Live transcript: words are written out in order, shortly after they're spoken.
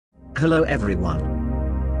Hello everyone.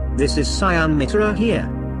 This is Sayan Mitra here.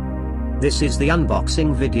 This is the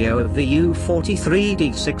unboxing video of the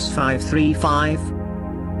U43D6535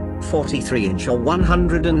 43-inch or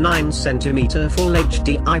 109cm Full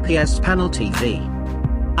HD IPS panel TV.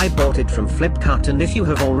 I bought it from Flipkart, and if you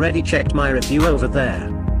have already checked my review over there,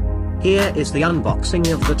 here is the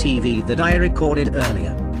unboxing of the TV that I recorded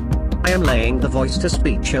earlier. I am laying the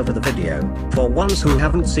voice-to-speech over the video, for ones who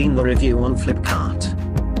haven't seen the review on Flipkart.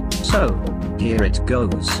 So, here it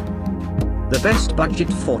goes. The best budget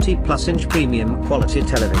 40-plus-inch premium quality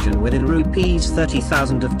television within Rs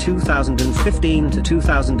 30,000 of 2015 to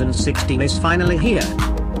 2016 is finally here.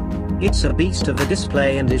 It's a beast of a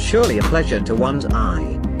display and is surely a pleasure to one's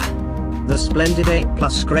eye. The splendid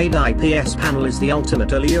 8+ grade IPS panel is the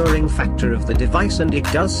ultimate alluring factor of the device, and it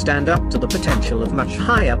does stand up to the potential of much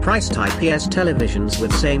higher priced IPS televisions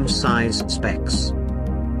with same size specs.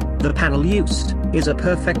 The panel used is a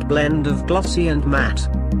perfect blend of glossy and matte,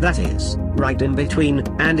 that is, right in between,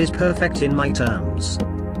 and is perfect in my terms.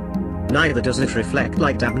 Neither does it reflect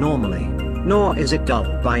light abnormally, nor is it dull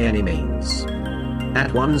by any means.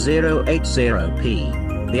 At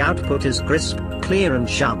 1080p, the output is crisp, clear and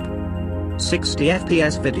sharp. 60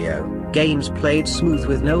 FPS video, games played smooth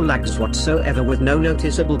with no lags whatsoever, with no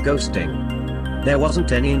noticeable ghosting. There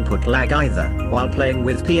wasn't any input lag either, while playing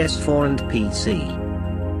with PS4 and PC.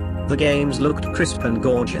 The games looked crisp and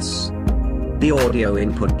gorgeous. The audio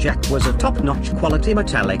input jack was a top-notch quality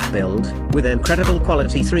metallic build, with incredible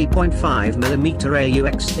quality 3.5mm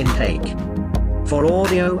AUX intake. For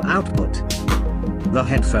audio output, the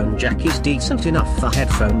headphone jack is decent enough for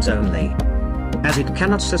headphones only, as it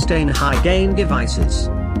cannot sustain high-gain devices.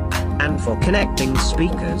 And for connecting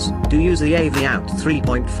speakers, do use the AV out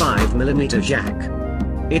 3.5mm jack.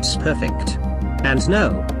 It's perfect. And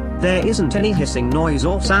no, there isn't any hissing noise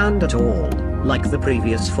or sound at all, like the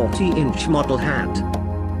previous 40-inch model had.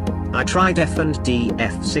 I tried F&D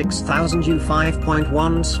F6000U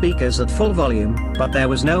 5.1 speakers at full volume, but there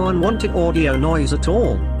was no unwanted audio noise at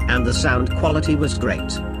all, and the sound quality was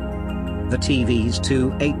great. The TV's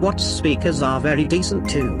two 8-watt speakers are very decent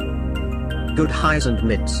too. Good highs and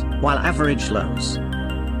mids, while average lows.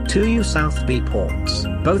 Two USB ports,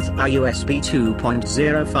 both are USB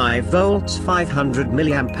 2.05 volts 500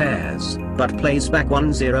 mAh, but plays back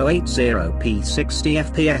 1080p 60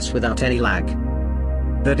 FPS without any lag.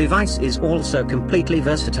 The device is also completely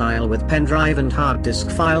versatile with pen drive and hard disk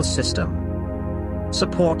file system.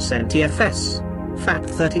 Supports NTFS,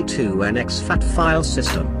 FAT32 and exFAT file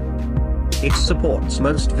system. It supports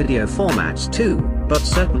most video formats too, but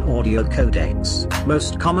certain audio codecs,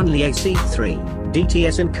 most commonly AC3,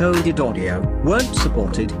 DTS encoded audio, weren't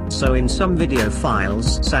supported, so in some video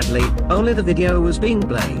files, sadly, only the video was being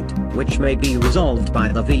played, which may be resolved by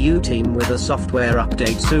the VU team with a software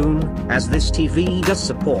update soon, as this TV does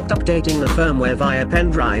support updating the firmware via pen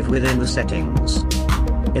drive within the settings.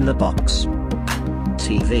 In the box: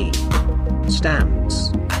 TV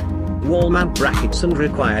stands, wall mount brackets and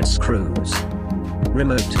required screws,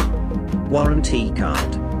 remote, warranty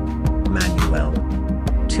card, manual,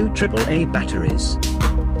 2 AAA batteries.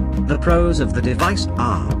 The pros of the device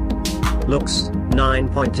are: looks,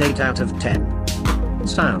 9.8 out of 10,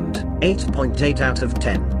 sound, 8.8 out of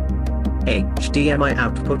 10, HDMI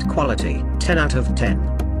output quality, 10 out of 10,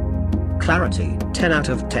 clarity, 10 out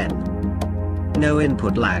of 10, no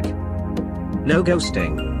input lag, no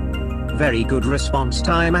ghosting, very good response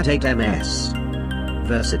time at 8 ms.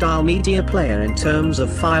 Versatile media player in terms of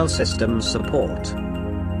file system support.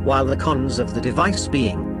 While the cons of the device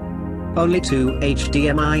being: only 2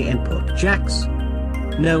 HDMI input jacks,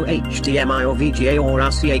 no HDMI or VGA or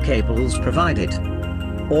RCA cables provided.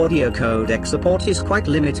 Audio codec support is quite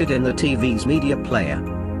limited in the TV's media player.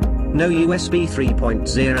 No USB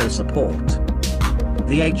 3.0 support.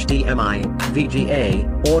 The HDMI, VGA,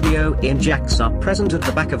 audio in jacks are present at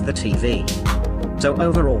the back of the TV. So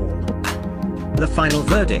overall, the final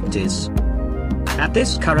verdict is: at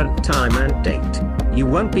this current time and date, you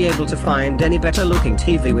won't be able to find any better looking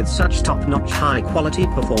TV with such top-notch high quality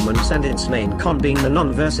performance, and its main con being the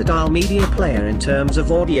non-versatile media player in terms of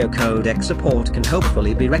audio codec support can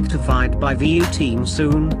hopefully be rectified by VU team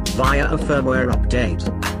soon, via a firmware update.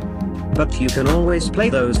 But you can always play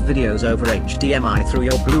those videos over HDMI through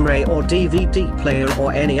your Blu-ray or DVD player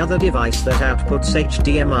or any other device that outputs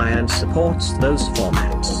HDMI and supports those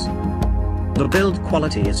formats. The build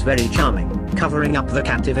quality is very charming, covering up the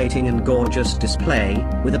captivating and gorgeous display,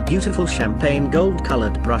 with a beautiful champagne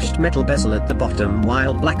gold-colored brushed metal bezel at the bottom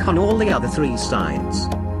while black on all the other 3 sides.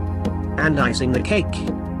 And icing the cake,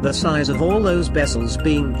 the size of all those bezels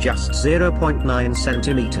being just 0.9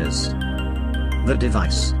 centimeters. The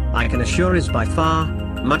device I can assure is by far,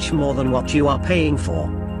 much more than what you are paying for,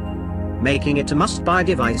 making it a must-buy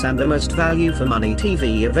device and the most value for money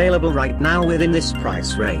TV available right now within this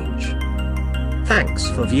price range. Thanks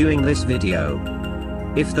for viewing this video.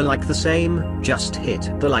 If you like the same, just hit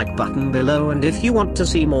the like button below, and if you want to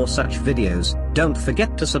see more such videos, don't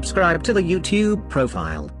forget to subscribe to the YouTube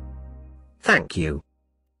profile. Thank you.